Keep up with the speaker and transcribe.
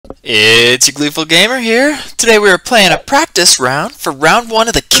It's your Gleeful Gamer here. Today we are playing a practice round for round 1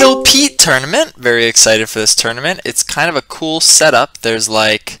 of the Kill Pete tournament. Very excited for this tournament. It's kind of a cool setup. There's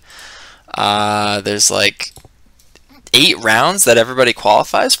like 8 rounds that everybody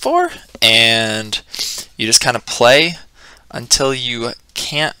qualifies for, and you just kind of play until you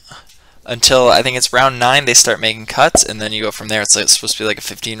can't. Until I think it's round 9, they start making cuts, and then you go from there. It's supposed to be like a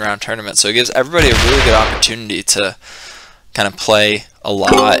 15-round tournament, so it gives everybody a really good opportunity to kind of play a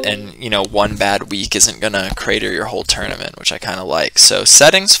lot, and one bad week isn't gonna crater your whole tournament, which I kind of like. So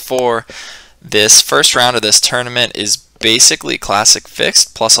settings for this first round of this tournament is basically classic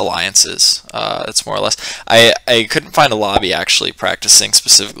fixed plus alliances. It's more or less. I couldn't find a lobby actually practicing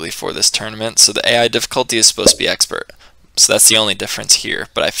specifically for this tournament, so the AI difficulty is supposed to be expert. So that's the only difference here,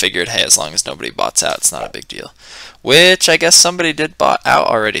 but I figured, hey, as long as nobody bots out, it's not a big deal. Which I guess somebody did bot out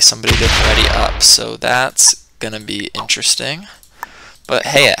already. Somebody did ready up, so that's gonna be interesting. But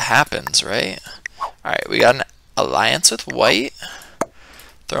hey, it happens, right? Alright, we got an alliance with white.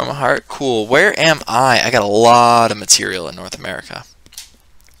 Throw him a heart. Cool. Where am I? I got a lot of material in North America.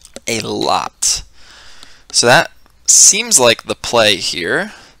 A lot. So that seems like the play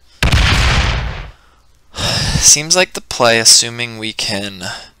here. Seems like the play, assuming we can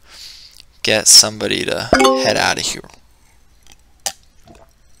get somebody to head out of here.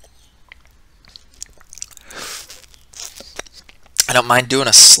 I don't mind doing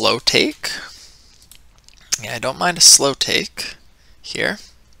a slow take. Yeah, I don't mind a slow take here.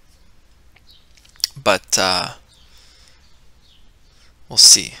 But we'll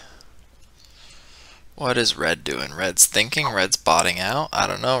see. What is red doing? Red's thinking. Red's botting out. I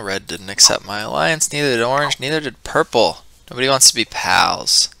don't know. Red didn't accept my alliance. Neither did orange. Neither did purple. Nobody wants to be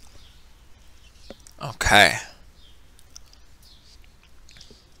pals. Okay.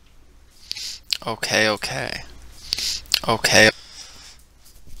 Okay, okay. Okay.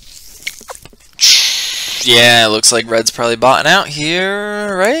 Yeah, it looks like red's probably botting out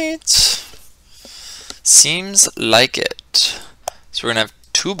here, right? Seems like it. So we're going to have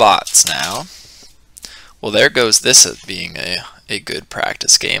 2 bots now. Well, there goes this as being a good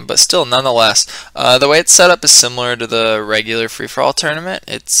practice game, but still, nonetheless, the way it's set up is similar to the regular free-for-all tournament.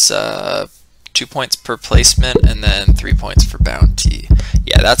 It's 2 points per placement and then 3 points for bounty.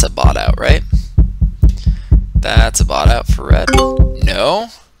 Yeah, that's a bot out, right? That's a bot out for red. No,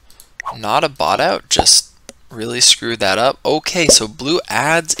 not a bot out, just really screwed that up. Okay, so blue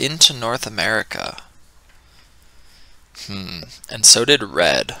adds into North America. And so did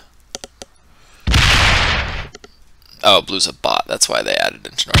red. Oh, blue's a bot. That's why they added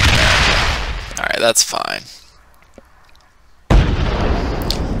into North America. Alright, that's fine.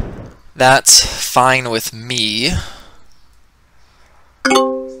 That's fine with me.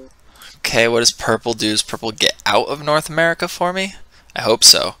 Okay, what does purple do? Does purple get out of North America for me? I hope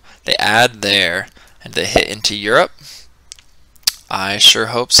so. They add there, and they hit into Europe? I sure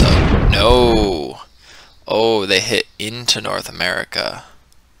hope so. No! Oh, they hit into North America.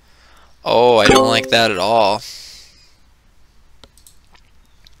 Oh, I don't like that at all.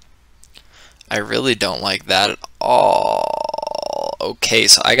 I really don't like that at all. Okay,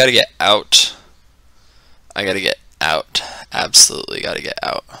 so I gotta get out. I gotta get out. Absolutely gotta get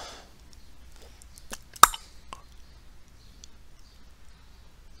out.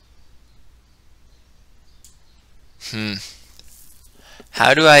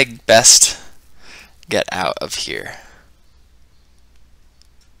 How do I best get out of here?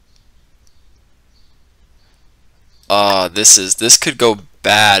 This could go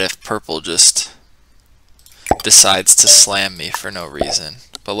bad if purple just decides to slam me for no reason.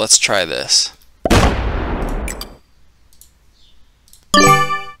 But let's try this.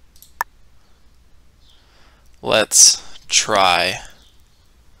 Let's try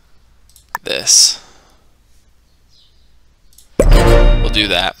this. We'll do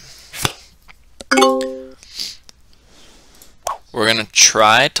that. We're gonna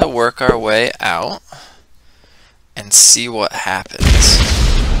try to work our way out and see what happens,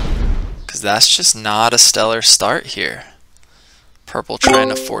 because that's just not a stellar start here. Purple trying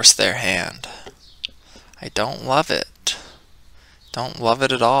to force their hand. I don't love it. Don't love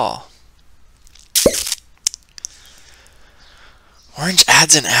it at all. Orange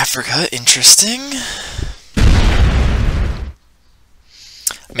adds in Africa. Interesting.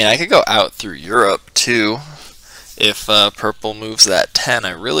 I mean, I could go out through Europe too if purple moves that 10.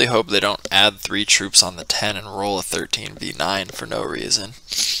 I really hope they don't add 3 troops on the 10 and roll a 13v9 for no reason.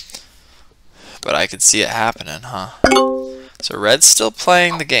 But I could see it happening, huh? So red's still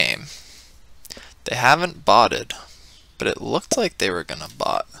playing the game. They haven't botted, but it looked like they were gonna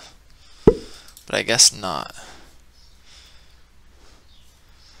bot. But I guess not.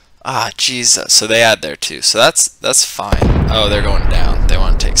 Ah, Jesus. So they add there too. So that's fine. Oh, they're going down. They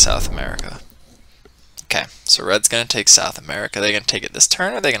want to take South America. Okay, so red's going to take South America. Are they going to take it this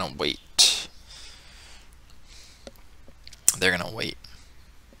turn, or are they going to wait? They're going to wait.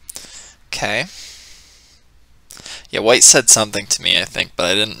 Okay. Yeah, white said something to me, I think, but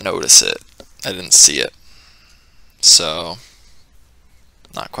I didn't notice it. I didn't see it. So,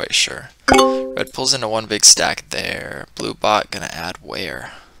 not quite sure. Red pulls into one big stack there. Blue bot going to add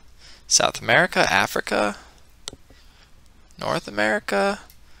where? South America? Africa? North America?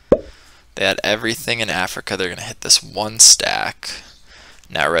 They had everything in Africa. They're going to hit this one stack.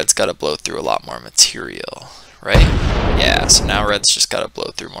 Now red's got to blow through a lot more material, right? Yeah, so now red's just got to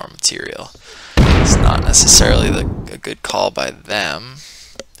blow through more material. It's not necessarily a good call by them.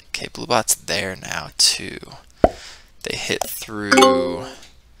 Okay, blue bot's there now too. They hit through.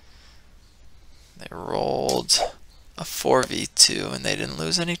 They rolled a 4v2 and they didn't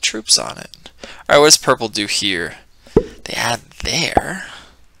lose any troops on it. Alright, what does purple do here? They add there.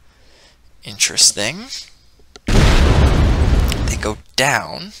 Interesting. They go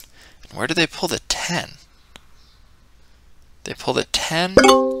down. And where do they pull the 10? They pull the 10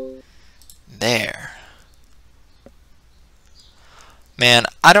 there. Man,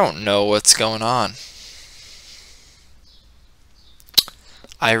 I don't know what's going on.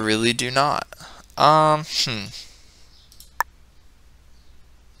 I really do not.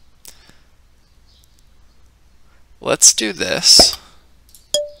 Let's do this.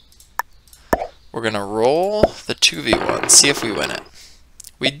 We're gonna roll the 2v1, see if we win it.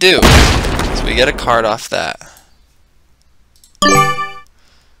 We do, so we get a card off that.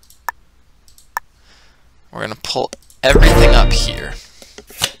 We're gonna pull everything up here.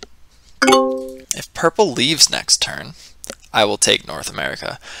 If purple leaves next turn, I will take North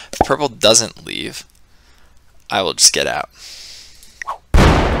America. If purple doesn't leave, I will just get out.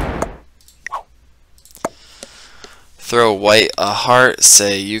 Throw white a heart,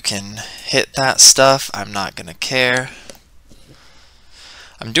 say you can hit that stuff, I'm not gonna care.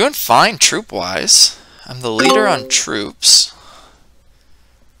 I'm doing fine troop wise. I'm the leader on troops.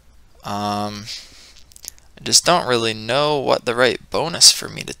 I just don't really know what the right bonus for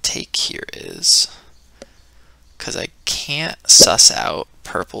me to take here is, because I can't suss out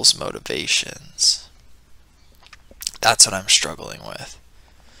purple's motivations. That's what I'm struggling with.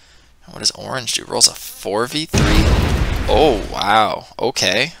 And what does orange do? Rolls a 4v3? Oh, wow.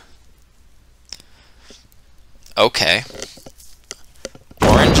 Okay. Okay.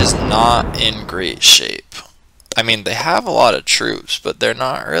 Orange is not in great shape. I mean, they have a lot of troops, but they're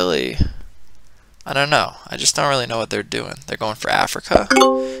not really... I don't know. I just don't really know what they're doing. They're going for Africa?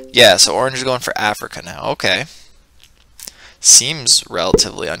 Yeah, so orange is going for Africa now. Okay. Seems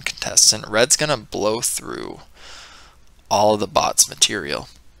relatively uncontested. Red's going to blow through all of the bot's material.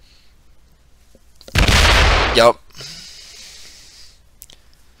 Yup.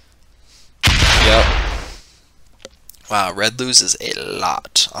 Yep. Wow, red loses a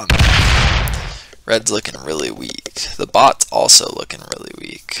lot on that. Red's looking really weak. The bot's also looking really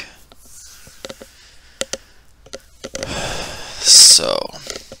weak. So,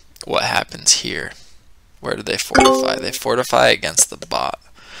 what happens here? Where do they fortify? They fortify against the bot.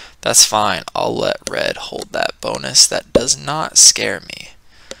 That's fine. I'll let red hold that bonus. That does not scare me.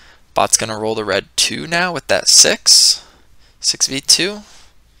 Bot's gonna roll the red 2 now with that 6. 6v2.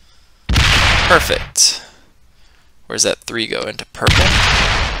 Perfect. Where's that 3 go? Into purple?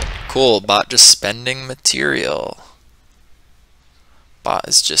 Cool, bot just spending material. Bot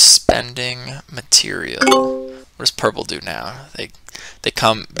is just spending material. What does purple do now? They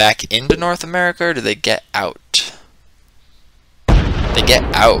come back into North America, or do they get out? They get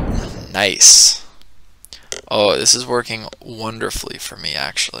out. Nice. Oh, this is working wonderfully for me,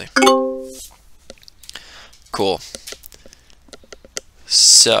 actually. Cool.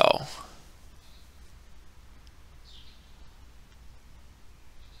 So...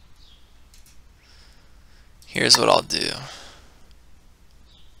 here's what I'll do.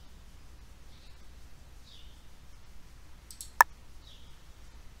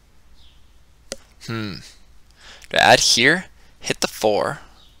 To add here, hit the 4.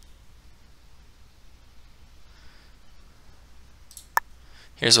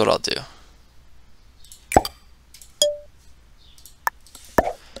 Here's what I'll do.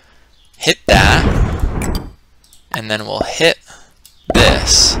 Hit that, and then we'll hit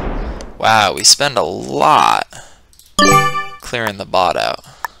this. Wow, we spend a lot clearing the bot out.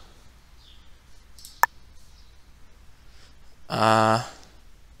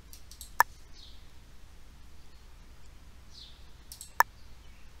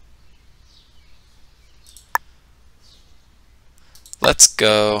 let's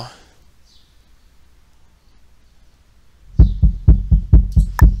go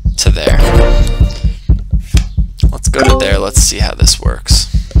to there. Let's go to there. Let's see how this works.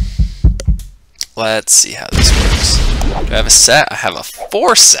 Let's see how this works. Do I have a set? I have a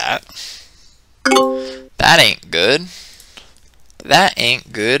 4 set. That ain't good. That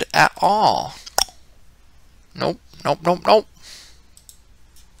ain't good at all. Nope, nope, nope, nope.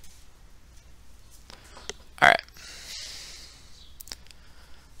 Alright.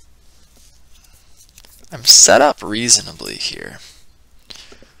 I'm set up reasonably here.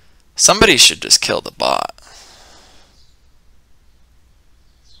 Somebody should just kill the bot.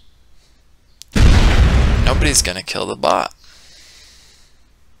 Nobody's gonna kill the bot.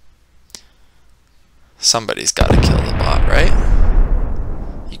 Somebody's gotta kill the bot, right?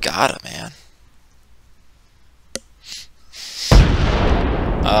 You gotta, man.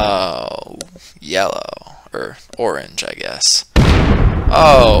 Oh, yellow. Or orange, I guess.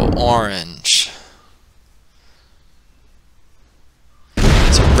 Oh, orange.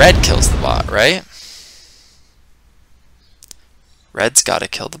 So red kills the bot, right? Red's gotta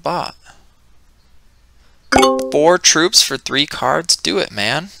kill the bot. 4 troops for 3 cards? Do it,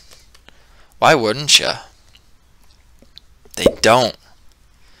 man. Why wouldn't you? They don't.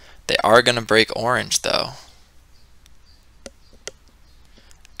 They are gonna break orange, though.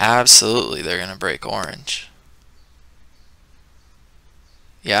 Absolutely, they're gonna break orange.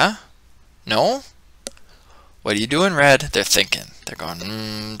 Yeah? No? What are you doing, red? They're thinking. They're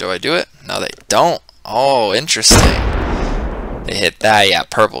going, do I do it? No, they don't. Oh, interesting. They hit that. Yeah,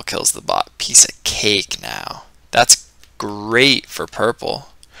 purple kills the bot. Piece of cake now. That's great for purple.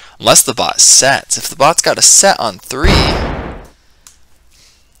 Unless the bot sets. If the bot's got a set on 3.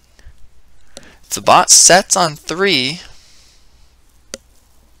 If the bot sets on 3,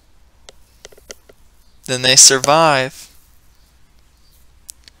 then they survive.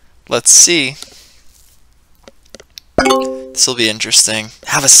 Let's see. This will be interesting.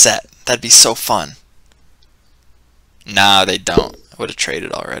 Have a set. That'd be so fun. Nah, they don't. I would have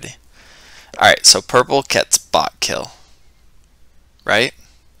traded already. Alright, so purple gets bot kill. Right?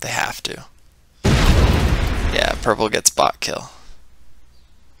 They have to. Yeah, purple gets bot kill.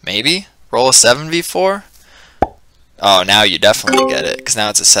 Maybe? Roll a 7v4? Oh, now you definitely get it. Because now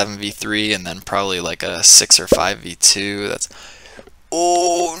it's a 7v3 and then probably like a 6 or 5v2. That's...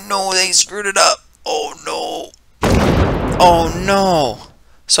 Oh, no, they screwed it up. Oh, no. Oh, no.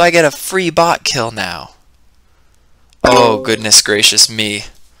 So I get a free bot kill now. Oh, goodness gracious me.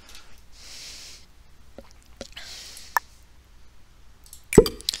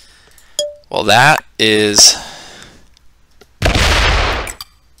 Well, that is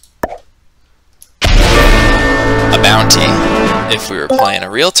a bounty. If we were playing a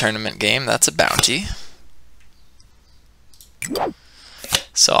real tournament game, that's a bounty.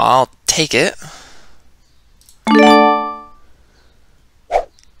 So I'll take it.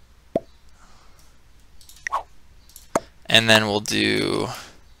 And then we'll do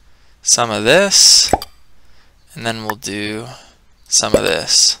some of this. And then we'll do some of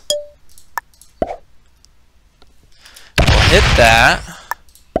this. We'll hit that.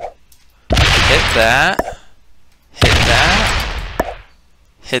 Hit that. Hit that.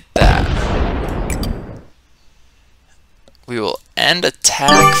 Hit that. We will end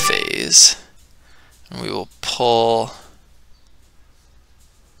attack phase. And we will pull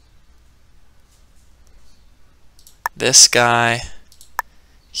this guy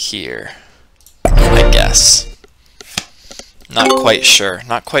here, I guess. Not quite sure.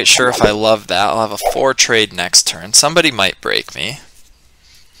 Not quite sure if I love that. I'll have a 4 trade next turn. Somebody might break me.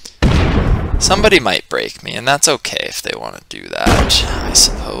 Somebody might break me, and that's okay if they want to do that, I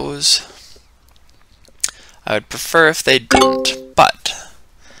suppose. I would prefer if they didn't, but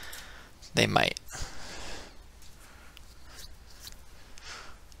they might.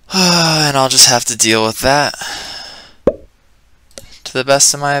 And I'll just have to deal with that to the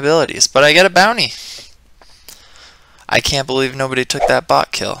best of my abilities. But I get a bounty. I can't believe nobody took that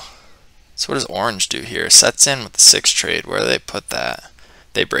bot kill. So what does orange do here? Sets in with the 6 trade. Where do they put that?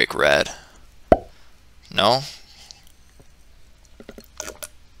 They break red. No?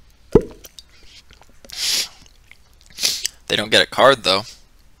 They don't get a card though.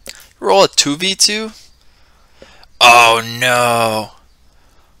 Roll a 2v2? Oh no.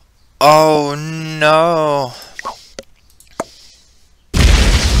 Oh no.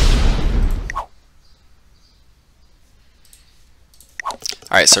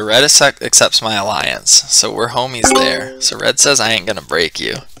 Alright, so red accepts my alliance. So we're homies there. So red says I ain't gonna break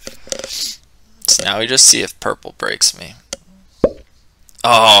you. So now we just see if purple breaks me.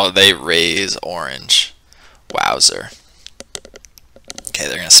 Oh, they raise orange. Wowzer. Okay,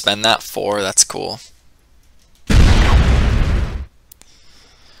 they're going to spend that 4. That's cool.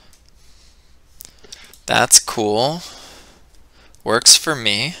 That's cool. Works for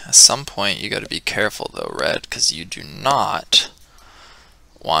me. At some point, you got to be careful though, red, because you do not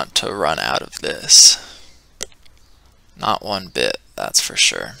want to run out of this. Not one bit, that's for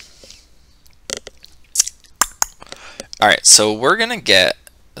sure. Alright, so we're going to get,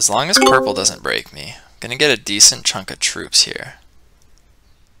 as long as purple doesn't break me, I'm going to get a decent chunk of troops here.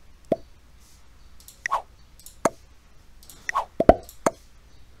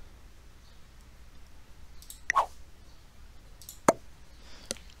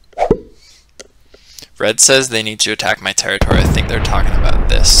 Red says they need to attack my territory. I think they're talking about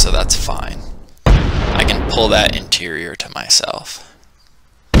this, so that's fine. I can pull that interior to myself.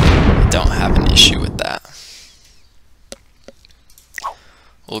 I don't have an issue with that.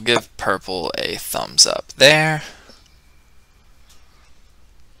 We'll give purple a thumbs up there.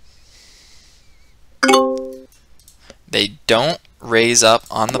 They don't raise up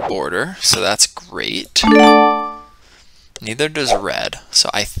on the border, so that's great. Neither does red, so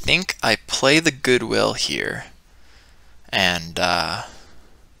I think I play the goodwill here, and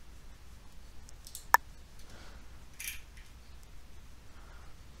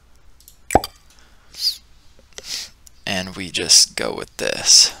we just go with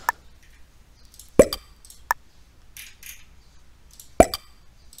this.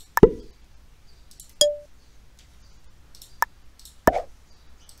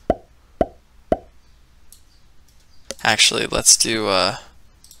 Actually, let's do yeah,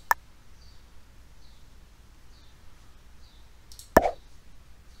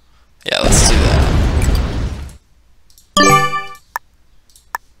 let's do that.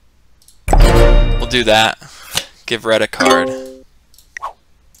 We'll do that. Give red a card.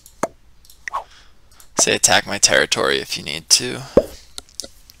 Say attack my territory if you need to.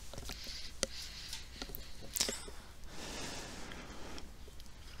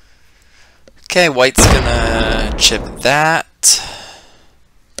 Okay, white's gonna chip that.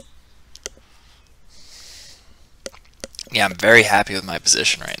 Yeah, I'm very happy with my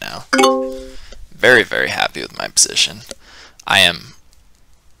position right now. Very, very happy with my position. I am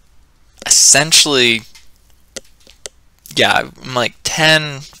essentially, yeah, I'm like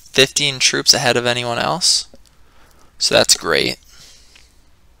 10, 15 troops ahead of anyone else. So that's great.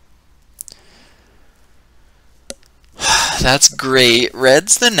 That's great.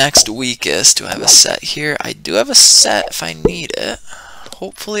 Red's the next weakest. Do I have a set here? I do have a set if I need it.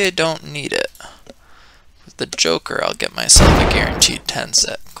 Hopefully I don't need it. With the Joker, I'll get myself a guaranteed 10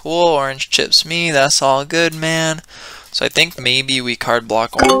 set. Cool, orange chips me. That's all good, man. So I think maybe we card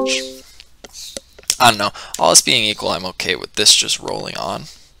block orange. I don't know. All else being equal, I'm okay with this just rolling on.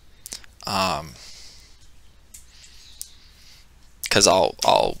 Because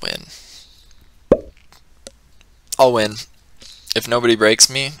I'll win. I'll win. If nobody breaks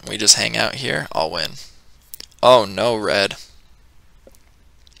me, we just hang out here, I'll win. Oh no, red.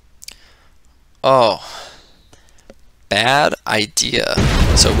 Oh. Bad idea.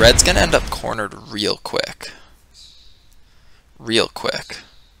 So red's gonna end up cornered real quick. Real quick.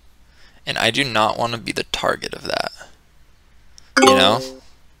 And I do not want to be the target of that. You know?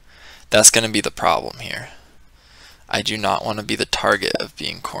 That's gonna be the problem here. I do not want to be the target of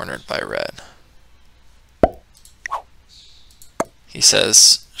being cornered by red. He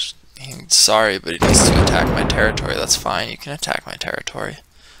says, he's sorry, but he needs to attack my territory. That's fine, you can attack my territory.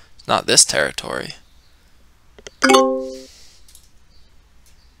 It's not this territory.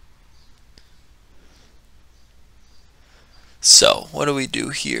 So, what do we do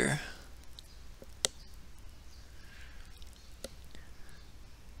here?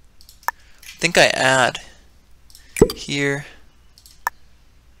 I think I add here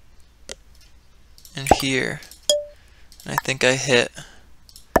and here. And I think I hit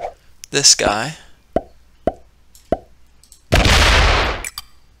this guy.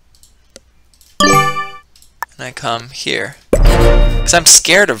 And I come here. Because I'm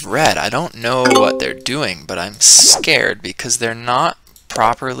scared of red. I don't know what they're doing, but I'm scared because they're not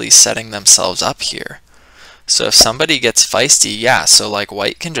properly setting themselves up here. So if somebody gets feisty, yeah, so like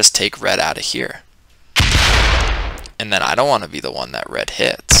white can just take red out of here. And then I don't want to be the one that red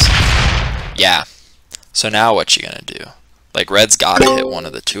hits. Yeah. So now what you gonna do? Like red's gotta hit one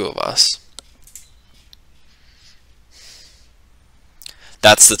of the two of us.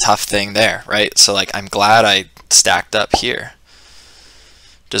 That's the tough thing there, right? So like I'm glad I stacked up here.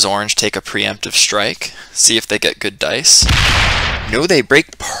 Does orange take a preemptive strike? See if they get good dice. No, they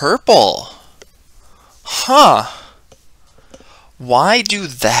break purple. Huh. Why do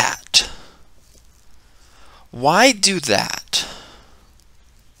that? Why do that?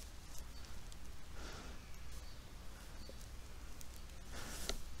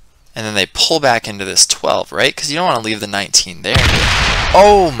 they pull back into this 12, right? Because you don't want to leave the 19 there.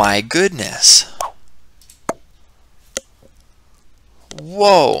 Oh my goodness.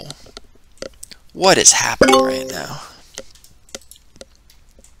 Whoa. What is happening right now?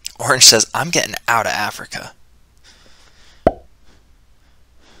 Orange says, I'm getting out of Africa.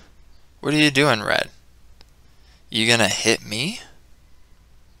 What are you doing, Red? You gonna hit me?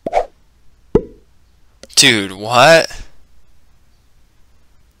 Dude, what?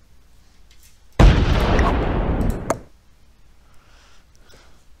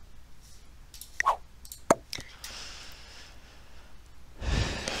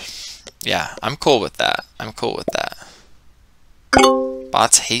 Yeah, I'm cool with that. I'm cool with that.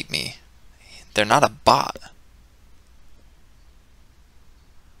 Bots hate me. They're not a bot.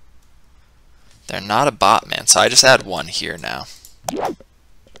 They're not a bot, man. So I just add 1 here now. I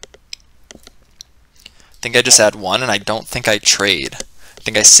think I just add 1, and I don't think I trade. I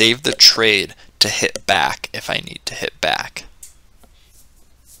think I save the trade to hit back if I need to hit back.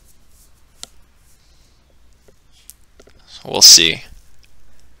 We'll see.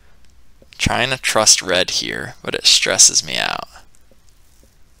 Trying to trust red here, but it stresses me out.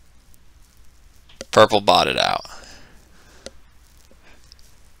 Purple bought it out.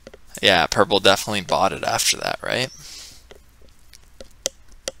 Yeah, purple definitely bought it after that, right?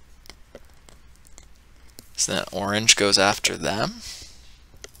 So then orange goes after them.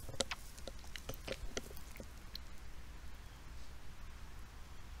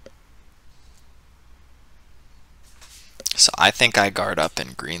 So I think I guard up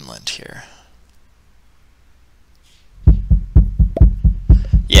in Greenland here.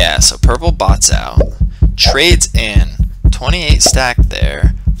 Yeah, so purple bots out. Trades in. 28 stack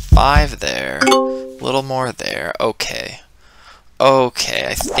there. 5 there. A little more there. Okay. Okay,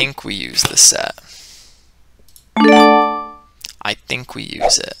 I think we use the set. I think we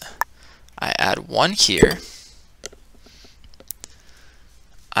use it. I add 1 here.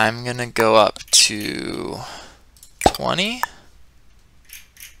 I'm gonna go up to 20.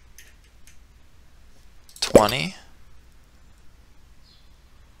 20.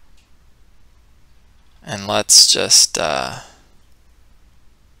 And let's just, I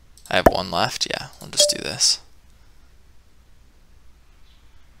have 1 left. Yeah, we'll just do this.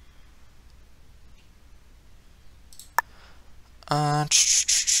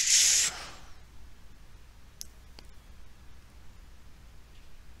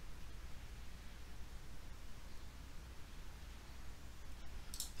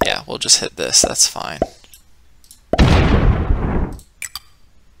 Yeah, we'll just hit this. That's fine.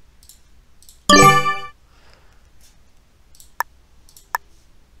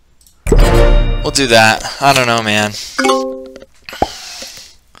 We'll do that. I don't know, man.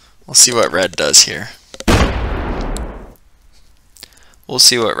 We'll see what red does here. We'll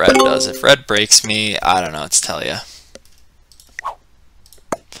see what red does. If red breaks me, I don't know what to tell you.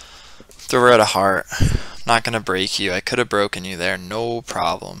 Throw red a heart. I'm not going to break you. I could have broken you there. No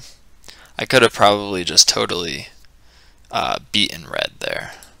problem. I could have probably just totally beaten red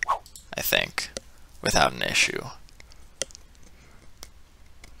there, I think, without an issue.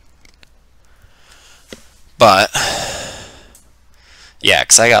 But, yeah,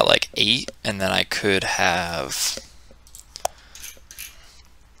 because I got like 8, and then I could have...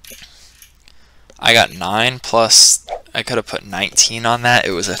 I got 9 plus... I could have put 19 on that.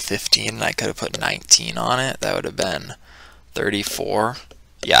 It was a 15, and I could have put 19 on it. That would have been 34.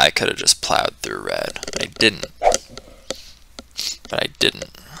 Yeah, I could have just plowed through red. I didn't. But I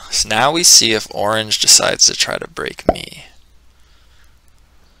didn't. So now we see if orange decides to try to break me.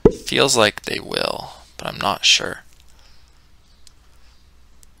 Feels like they will, but I'm not sure.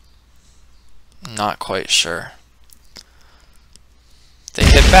 Not quite sure. They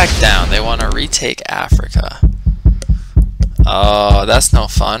hit back down. They want to retake Africa. Oh, that's no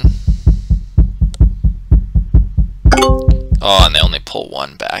fun. Oh, and they only pull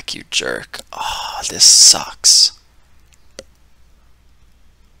 1 back, you jerk. Oh, this sucks.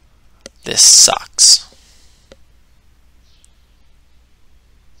 This sucks.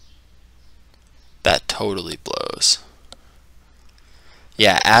 That totally blows.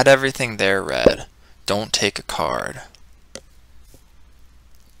 Yeah, add everything there, red. Don't take a card.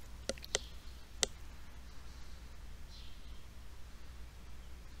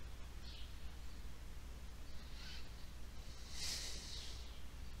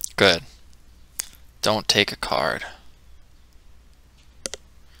 Good. Don't take a card.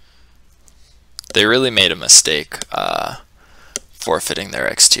 They really made a mistake forfeiting their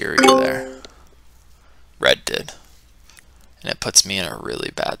exterior there. Red did. And it puts me in a really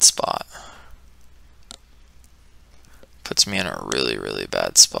bad spot. Puts me in a really, really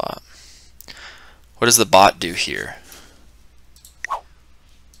bad spot. What does the bot do here?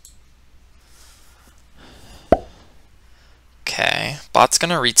 Okay, bot's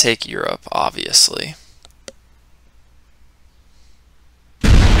gonna retake Europe, obviously.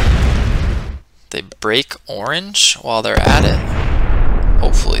 They break orange while they're at it.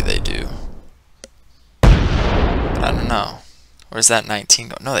 Hopefully they do. But I don't know. Where's that 19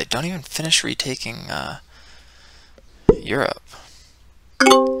 go? No, they don't even finish retaking Europe.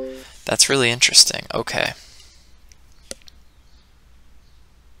 That's really interesting. Okay.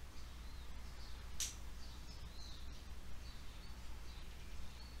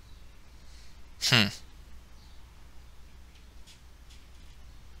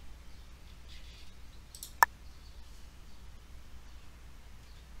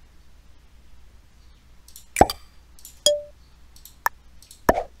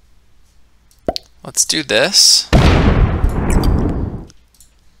 Let's do this.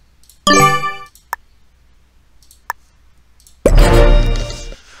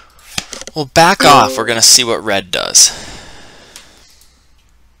 Well, back off. We're going to see what red does.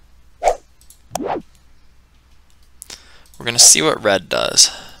 We're going to see what red does.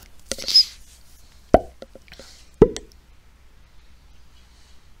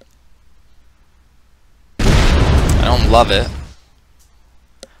 I don't love it,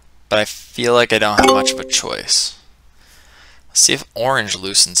 but I feel like I don't have much of a choice. Let's see if orange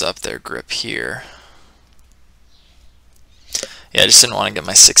loosens up their grip here. Yeah, I just didn't want to get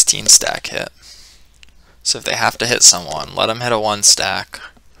my 16 stack hit. So if they have to hit someone, let them hit a 1 stack.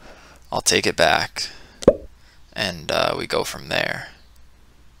 I'll take it back. And we go from there.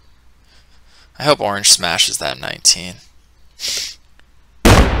 I hope orange smashes that 19.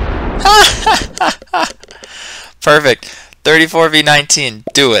 Perfect. 34 v 19.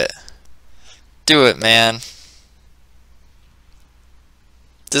 Do it. Do it, man.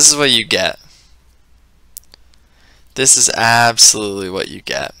 This is what you get. This is absolutely what you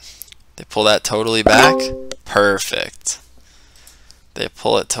get. They pull that totally back. Perfect. They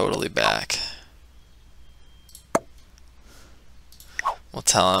pull it totally back. We'll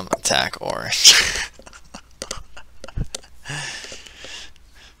tell them attack orange.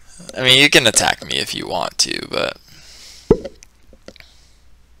 I mean, you can attack me if you want to, but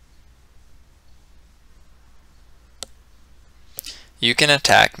you can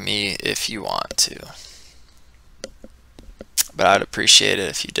attack me if you want to. But I'd appreciate it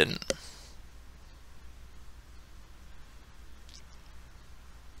if you didn't.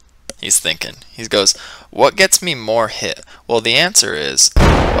 He's thinking. He goes, what gets me more hit? Well, the answer is,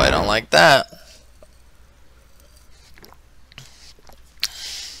 oh, I don't like that.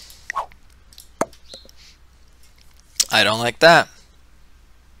 I don't like that.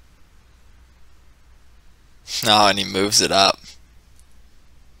 No, and he moves it up.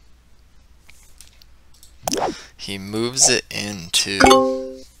 He moves it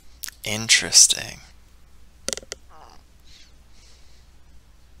into. Interesting.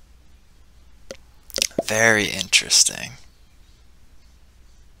 Very interesting.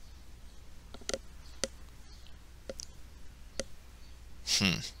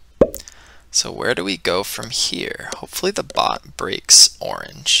 So where do we go from here? Hopefully the bot breaks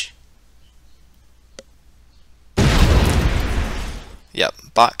orange. Yep,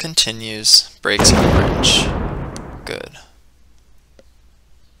 bot continues, breaks orange. Good.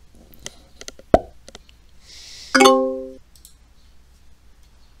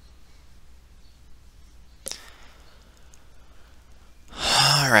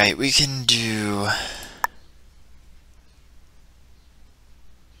 Alright, we can do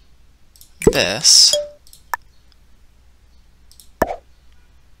this.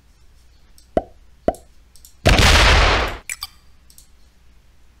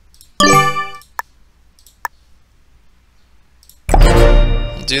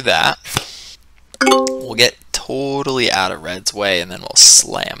 We'll do that. We'll get totally out of red's way and then we'll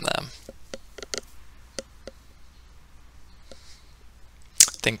slam them.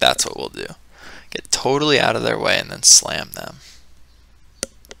 I think that's what we'll do. Get totally out of their way and then slam them.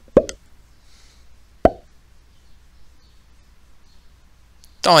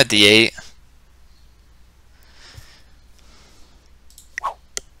 Don't hit the 8.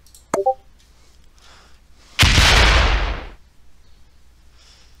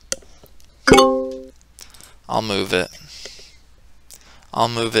 I'll move it. I'll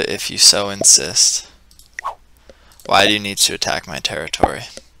move it if you so insist. Why do you need to attack my territory?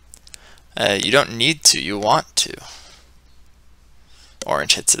 You don't need to, you want to.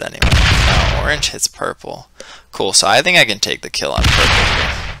 Orange hits it anyway. No, orange hits purple. Cool, so I think I can take the kill on purple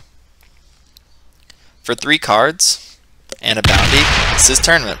here. For 3 cards, And a bounty. This is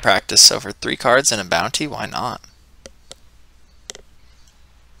tournament practice, so for 3 cards and a bounty, why not?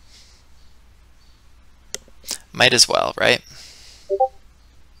 Might as well, right?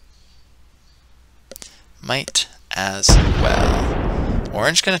 Might as well.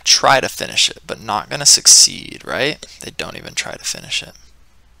 Orange gonna try to finish it, but not gonna succeed, right? They don't even try to finish it.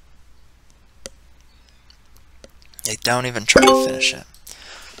 They don't even try to finish it.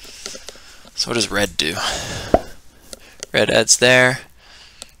 So what does red do? Red adds there.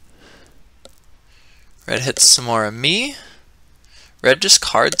 Red hits some more of me. Red just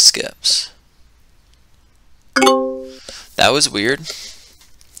card skips. That was weird.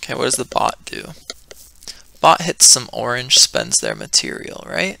 Okay, what does the bot do? Bot hits some orange, spends their material,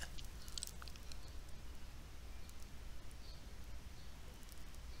 right?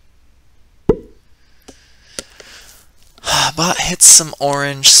 Bot hits some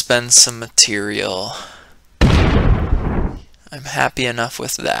orange, spends some material. I'm happy enough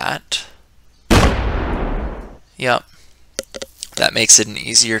with that. Yep. That makes it an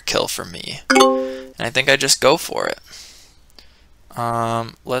easier kill for me. And I think I just go for it.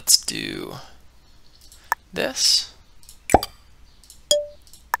 Let's do this.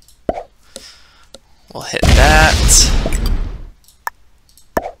 We'll hit that.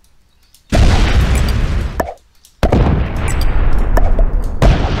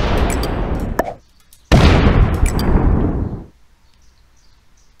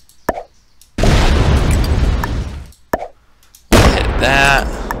 That.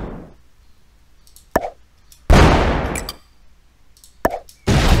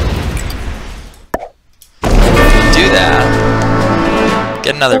 Do that.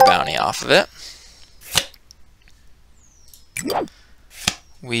 Get another bounty off of it.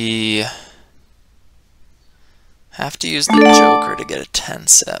 We have to use the Joker to get a 10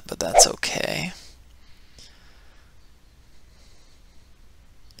 set, but that's okay.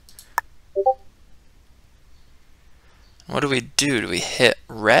 What do we do? Do we hit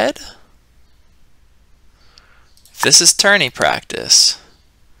red? If this is tourney practice,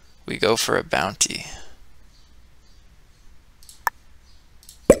 we go for a bounty.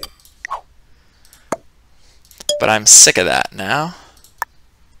 But I'm sick of that now.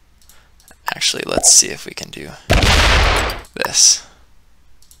 Actually, let's see if we can do this.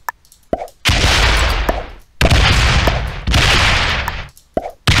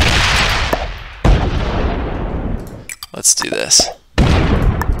 Let's do this.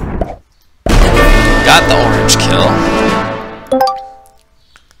 Got the orange kill.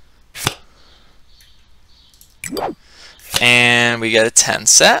 And we get a 10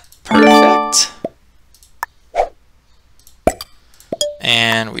 set. Perfect.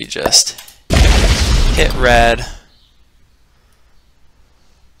 And we just hit red.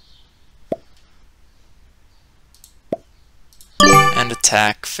 And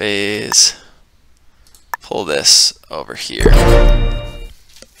attack phase. Pull this over here.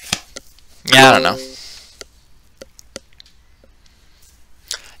 Yeah, I don't know.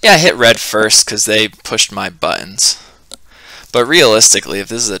 Yeah, I hit red first because they pushed my buttons. But realistically, if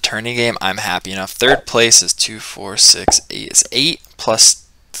this is a tourney game, I'm happy enough. Third place is 2, 4, 6, 8. It's 8 plus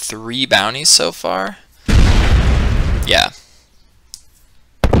 3 bounties so far. Yeah.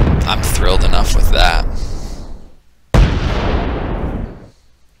 I'm thrilled enough with that.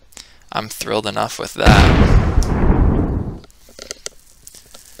 I'm thrilled enough with that.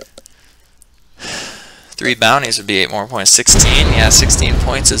 3 bounties would be 8 more points. 16? Yeah, 16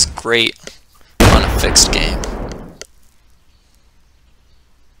 points is great on a fixed game.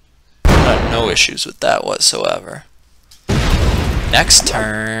 No issues with that whatsoever. Next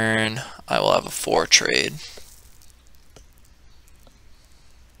turn, I will have a 4 trade.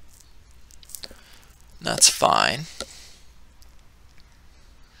 That's fine.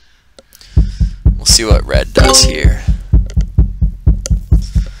 We'll see what red does here.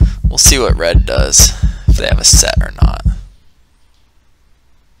 We'll see what red does, if they have a set or not.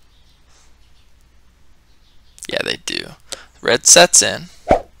 Yeah, they do. Red sets in,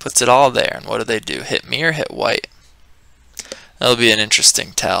 puts it all there, and what do? Hit me or hit white? That'll be an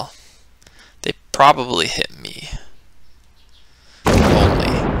interesting tell. They probably hit me. Only.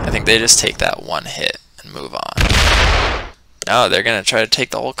 I think they just take that one hit and move on. No, they're going to try to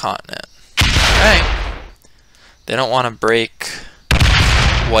take the whole continent. Alright. They don't want to break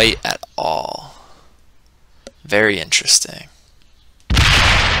white at all. Very interesting.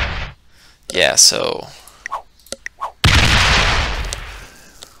 Yeah, so...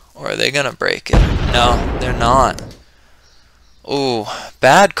 Or are they gonna break it? No, they're not. Ooh,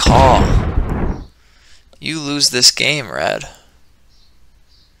 bad call. You lose this game, red.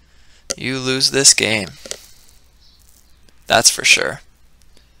 You lose this game. That's for sure.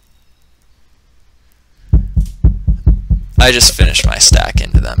 I just finished my stack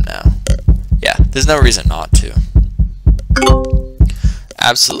into them now. Yeah, there's no reason not to.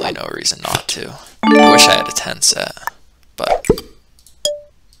 Absolutely no reason not to. I wish I had a 10 set, but...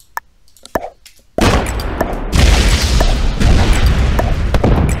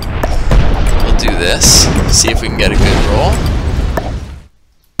 We'll do this, see if we can get a good roll.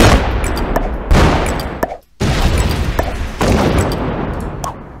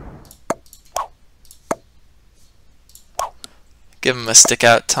 Give him a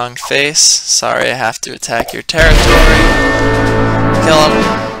stick-out-tongued face. Sorry, I have to attack your territory. Kill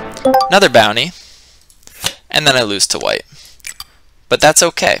him. Another bounty. And then I lose to white. But that's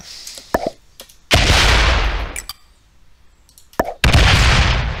okay.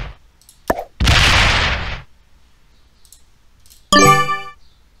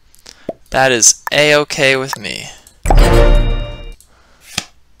 That is a-okay with me.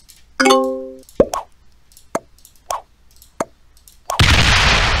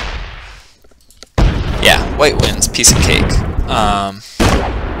 Yeah, white wins, piece of cake.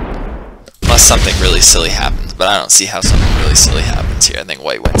 Unless something really silly happens, but I don't see how something really silly happens here. I think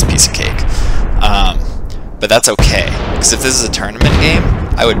white wins, piece of cake. But that's okay, because if this is a tournament game,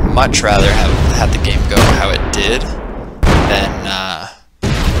 I would much rather have had the game go how it did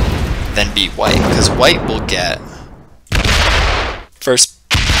than be white, because white will get first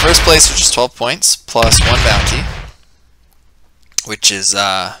place, which is 12 points, plus 1 bounty, which is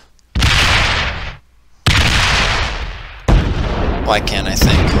why can't I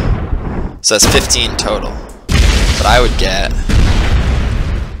think? So that's 15 total. But I would get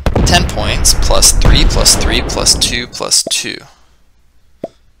 10 points plus 3 plus 3 plus 2 plus 2.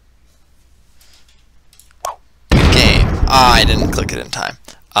 Good game. Ah, I didn't click it in time.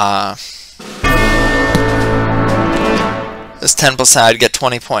 This 10 plus 9, I'd get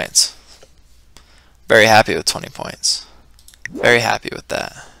 20 points. Very happy with 20 points. Very happy with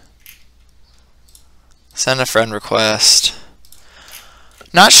that. Send a friend request.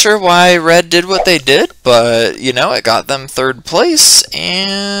 Not sure why Red did what they did, but, you know, it got them 3rd place,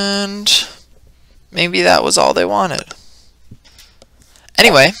 and maybe that was all they wanted.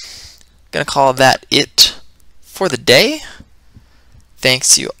 Anyway, gonna call that it for the day.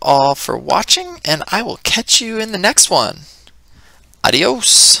 Thanks you all for watching, and I will catch you in the next one.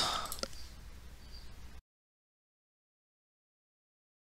 Adios.